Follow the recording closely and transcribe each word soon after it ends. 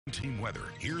Team weather.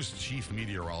 Here's Chief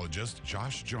Meteorologist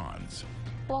Josh Johns.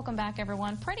 Welcome back,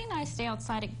 everyone. Pretty nice day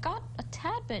outside. It got a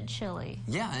tad bit chilly.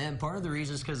 Yeah, and part of the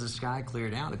reason is because the sky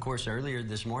cleared out. Of course, earlier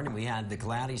this morning we had the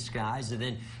cloudy skies, and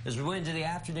then as we went into the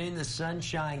afternoon, the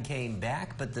sunshine came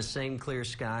back, but the same clear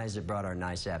skies that brought our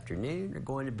nice afternoon are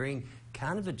going to bring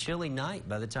kind of a chilly night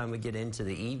by the time we get into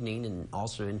the evening and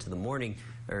also into the morning,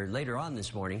 or later on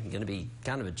this morning. Going to be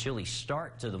kind of a chilly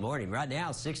start to the morning. Right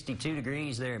now, 62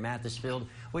 degrees there at Mathesfield.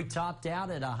 We topped out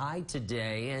at a high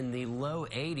today in the low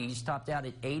 80s, topped out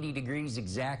at 80 degrees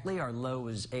exactly. Our low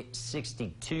was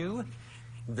 62.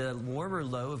 The warmer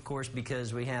low, of course,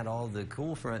 because we had all the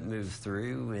cool front move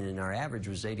through, and our average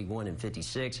was 81 and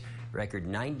 56, record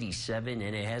 97,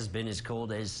 and it has been as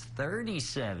cold as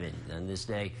 37 on this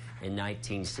day in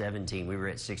 1917. We were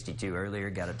at 62 earlier,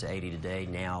 got up to 80 today,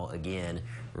 now again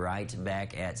right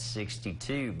back at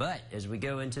 62. But as we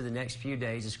go into the next few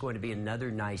days, it's going to be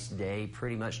another nice day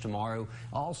pretty much tomorrow.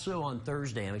 Also on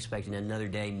Thursday, I'm expecting another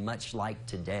day much like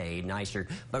today, nicer,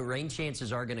 but rain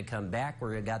chances are going to come back.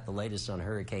 We've got the latest on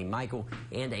Hurricane Michael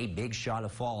and a big shot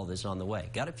of fall that's on the way.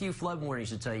 Got a few flood warnings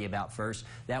to tell you about first.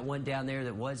 That one down there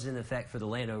that was in effect for the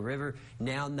Llano River,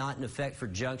 now not in effect for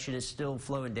Junction. It's still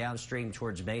flowing downstream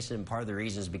towards Mason, and part of the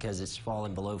reason is because it's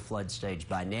fallen below flood stage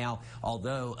by now.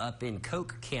 Although up in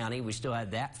Coke County, we still have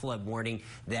that flood warning.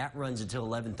 That runs until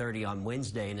 11:30 on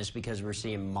Wednesday, and it's because we're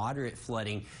seeing moderate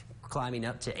flooding climbing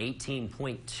up to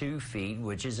 18.2 feet,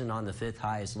 which isn't on the 5th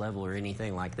highest level or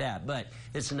anything like that, but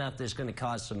it's enough that's going to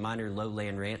cause some minor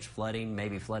lowland ranch flooding,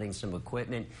 maybe flooding some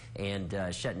equipment and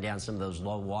shutting down some of those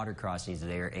low water crossings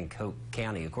there in Coke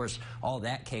County. Of course, all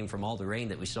that came from all the rain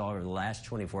that we saw over the last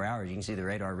 24 hours. You can see the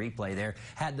radar replay there.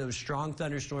 Had those strong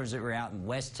thunderstorms that were out in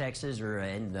West Texas, or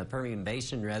in the Permian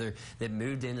Basin rather, that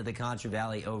moved into the Concho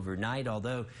Valley overnight,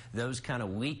 although those kind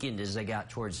of weakened as they got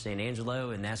towards San Angelo,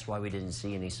 and that's why we didn't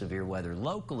see any severe weather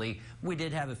locally. We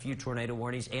did have a few tornado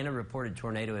warnings and a reported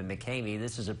tornado in McCamey.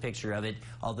 This is a picture of it.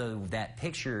 Although that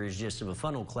picture is just of a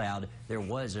funnel cloud, there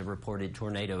was a reported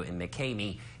tornado in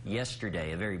McCamey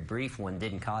yesterday. A very brief one,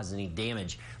 didn't cause any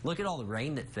damage. Look at all the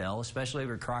rain that fell, especially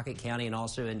over Crockett County and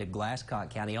also into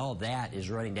Glasscock County. All that is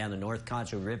running down the North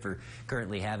Concho River,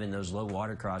 currently having those low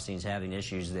water crossings, having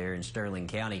issues there in Sterling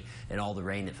County, and all the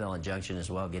rain that fell in Junction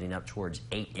as well, getting up towards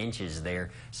 8 inches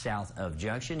there south of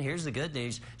Junction. Here's the good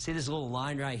news. See this little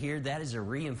line right here? That is a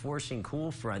reinforcing cool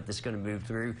front that's going to move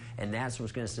through, and that's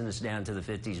what's going to send us down to the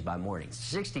 50s by morning.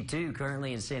 62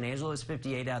 currently in San Angelo. It's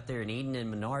 58 out there in Eden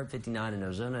and Menard, 59 in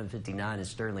Ozona, and 59 in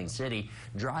Sterling City.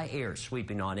 Dry air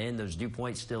sweeping on in. Those dew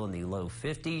points still in the low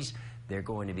 50s. They're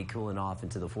going to be cooling off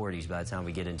into the 40s by the time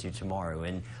we get into tomorrow.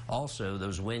 And also,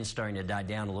 those winds starting to die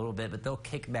down a little bit, but they'll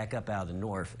kick back up out of the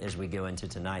north as we go into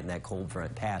tonight and that cold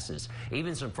front passes.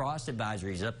 Even some frost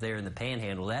advisories up there in the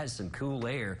Panhandle. That is some cool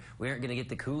air. We aren't going to get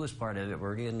the coolest part of it.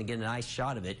 We're going to get a nice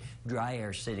shot of it. Dry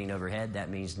air sitting overhead. That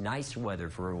means nice weather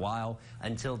for a while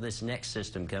until this next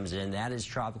system comes in. That is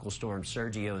Tropical Storm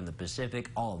Sergio in the Pacific.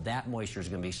 All of that moisture is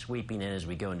going to be sweeping in as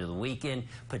we go into the weekend,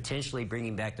 potentially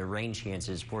bringing back the rain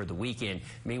chances for the weekend.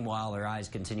 Meanwhile, our eyes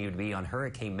continue to be on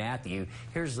Hurricane Matthew.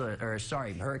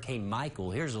 Hurricane Michael.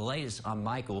 Here's the latest on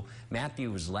Michael. Matthew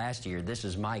was last year. This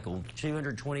is Michael.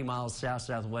 220 miles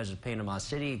south-southwest of Panama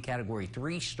City, a Category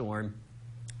 3 storm.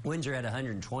 Winds are at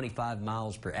 125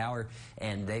 miles per hour,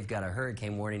 and they've got a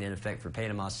hurricane warning in effect for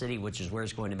Panama City, which is where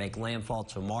it's going to make landfall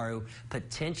tomorrow,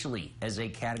 potentially as a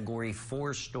Category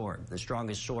 4 storm, the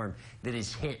strongest storm that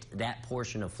has hit that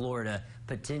portion of Florida,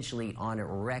 potentially on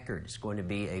record. It's going to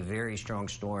be a very strong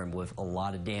storm with a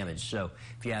lot of damage. So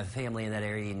if you have family in that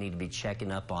area, you need to be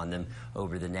checking up on them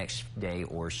over the next day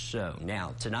or so.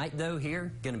 Now, tonight, though,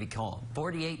 here, going to be calm.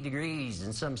 48 degrees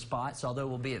in some spots, although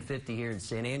we'll be at 50 here in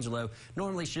San Angelo.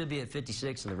 Normally should be at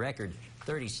 56 in the record,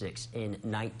 36 in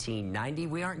 1990.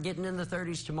 We aren't getting in the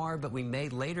 30s tomorrow, but we may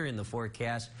later in the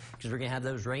forecast because we're going to have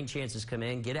those rain chances come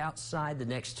in. Get outside the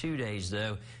next 2 days,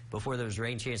 though, before those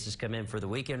rain chances come in for the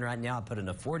weekend. Right now, I put in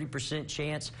a 40%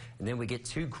 chance, and then we get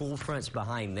 2 cool fronts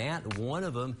behind that. One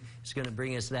of them is going to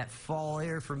bring us that fall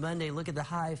air for Monday. Look at the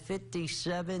high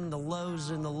 57, the lows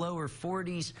in the lower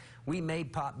 40s. We may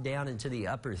pop down into the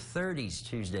upper 30s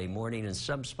Tuesday morning in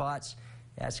some spots.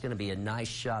 That's going to be a nice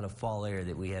shot of fall air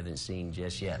that we haven't seen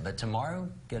just yet. But tomorrow,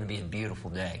 going to be a beautiful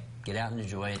day. Get out and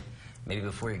enjoy it. Maybe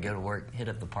before you go to work, hit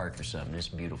up the park or something. It's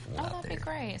beautiful out there. Oh, that'd be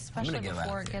great, especially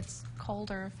before it gets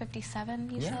colder. 57,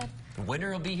 you said? The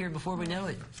winter will be here before we know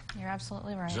it. You're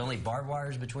absolutely right. There's only barbed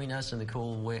wires between us and the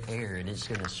cool air, and it's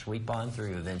going to sweep on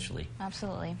through eventually.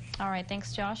 Absolutely. All right,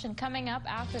 thanks, Josh. And coming up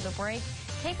after the break,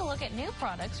 take a look at new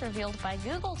products revealed by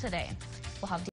Google today. We'll have